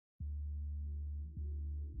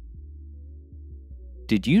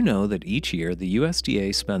Did you know that each year the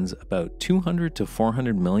USDA spends about $200 to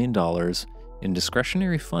 $400 million in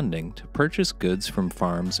discretionary funding to purchase goods from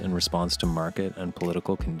farms in response to market and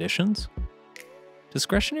political conditions?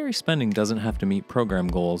 Discretionary spending doesn't have to meet program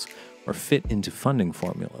goals or fit into funding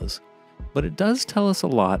formulas, but it does tell us a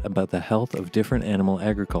lot about the health of different animal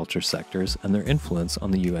agriculture sectors and their influence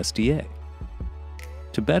on the USDA.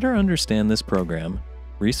 To better understand this program,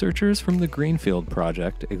 researchers from the Greenfield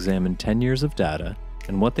Project examined 10 years of data,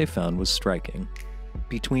 and what they found was striking.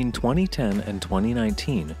 Between 2010 and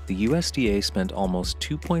 2019, the USDA spent almost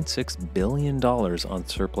 $2.6 billion on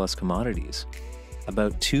surplus commodities.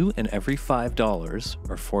 About 2 in every $5,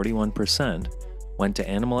 or 41%, went to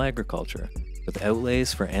animal agriculture, with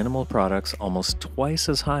outlays for animal products almost twice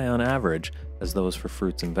as high on average as those for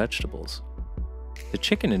fruits and vegetables. The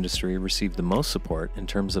chicken industry received the most support in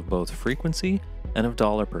terms of both frequency and of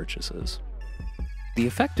dollar purchases. The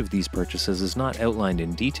effect of these purchases is not outlined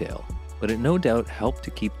in detail, but it no doubt helped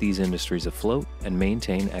to keep these industries afloat and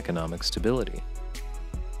maintain economic stability.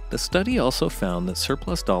 The study also found that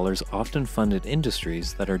surplus dollars often funded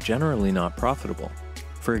industries that are generally not profitable.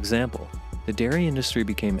 For example, the dairy industry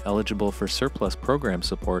became eligible for surplus program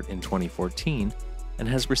support in 2014 and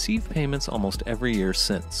has received payments almost every year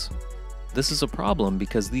since. This is a problem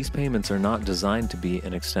because these payments are not designed to be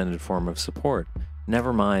an extended form of support,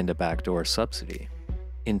 never mind a backdoor subsidy.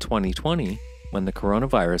 In 2020, when the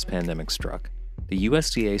coronavirus pandemic struck, the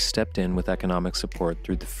USDA stepped in with economic support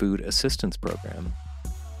through the Food Assistance Program.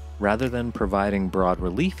 Rather than providing broad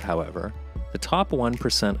relief, however, the top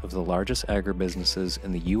 1% of the largest agribusinesses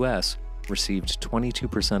in the US received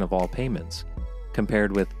 22% of all payments,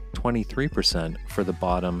 compared with 23% for the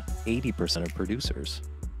bottom 80% of producers.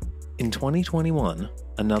 In 2021,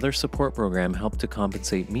 another support program helped to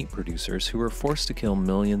compensate meat producers who were forced to kill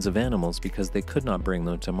millions of animals because they could not bring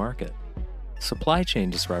them to market. Supply chain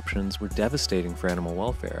disruptions were devastating for animal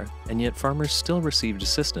welfare, and yet farmers still received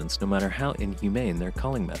assistance no matter how inhumane their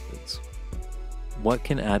culling methods. What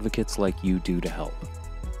can advocates like you do to help?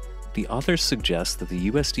 The authors suggest that the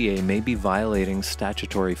USDA may be violating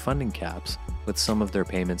statutory funding caps with some of their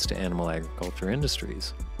payments to animal agriculture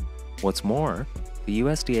industries. What's more, the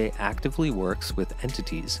USDA actively works with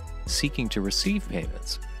entities seeking to receive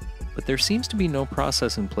payments, but there seems to be no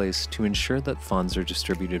process in place to ensure that funds are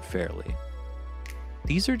distributed fairly.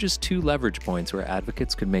 These are just two leverage points where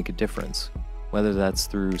advocates could make a difference, whether that's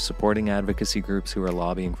through supporting advocacy groups who are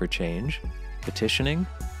lobbying for change, petitioning,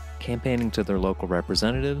 campaigning to their local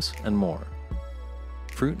representatives, and more.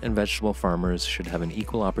 Fruit and vegetable farmers should have an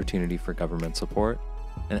equal opportunity for government support,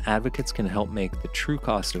 and advocates can help make the true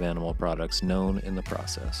cost of animal products known in the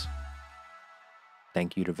process.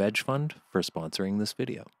 Thank you to VegFund for sponsoring this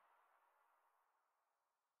video.